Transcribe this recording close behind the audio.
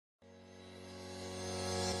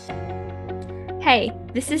Hey,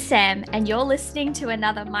 this is Sam, and you're listening to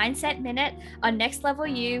another Mindset Minute on Next Level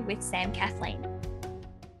You with Sam Kathleen.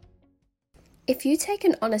 If you take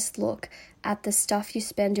an honest look at the stuff you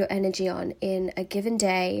spend your energy on in a given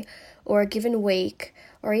day, or a given week,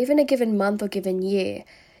 or even a given month or given year,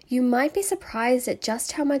 you might be surprised at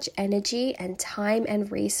just how much energy and time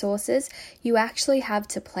and resources you actually have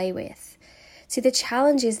to play with. See, the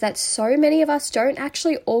challenge is that so many of us don't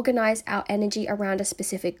actually organize our energy around a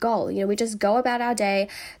specific goal. We just go about our day,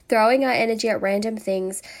 throwing our energy at random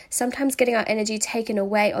things, sometimes getting our energy taken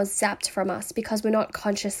away or zapped from us because we're not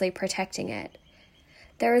consciously protecting it.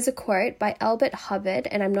 There is a quote by Albert Hubbard,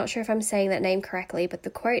 and I'm not sure if I'm saying that name correctly, but the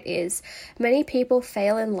quote is, "Many people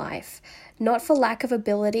fail in life, not for lack of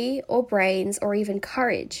ability or brains or even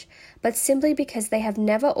courage, but simply because they have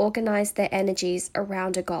never organized their energies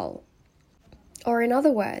around a goal." Or in other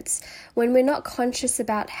words, when we're not conscious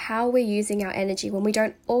about how we're using our energy, when we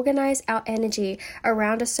don't organize our energy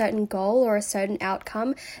around a certain goal or a certain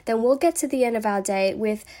outcome, then we'll get to the end of our day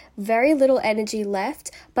with very little energy left,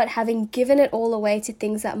 but having given it all away to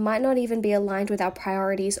things that might not even be aligned with our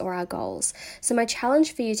priorities or our goals. So my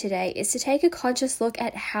challenge for you today is to take a conscious look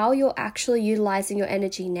at how you're actually utilizing your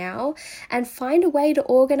energy now and find a way to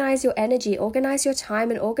organize your energy, organize your time,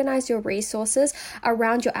 and organize your resources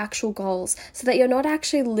around your actual goals so that you're not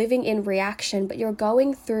actually living in reaction, but you're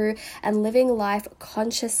going through and living life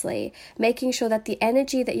consciously, making sure that the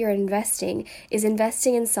energy that you're investing is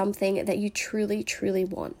investing in something that you truly, truly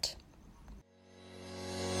want.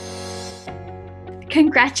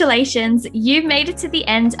 Congratulations, you've made it to the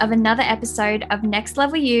end of another episode of Next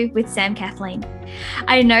Level You with Sam Kathleen.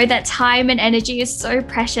 I know that time and energy is so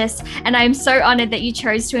precious, and I am so honored that you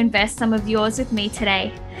chose to invest some of yours with me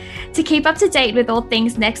today. To keep up to date with all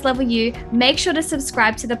things Next Level You, make sure to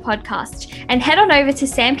subscribe to the podcast and head on over to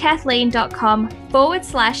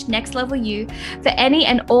samkathleen.com/nextlevelU for any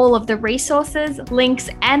and all of the resources, links,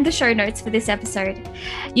 and the show notes for this episode.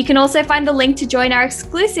 You can also find the link to join our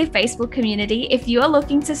exclusive Facebook community if you are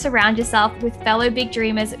looking to surround yourself with fellow big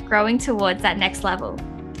dreamers growing towards that next level.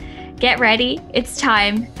 Get ready, it's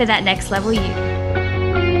time for that next level you.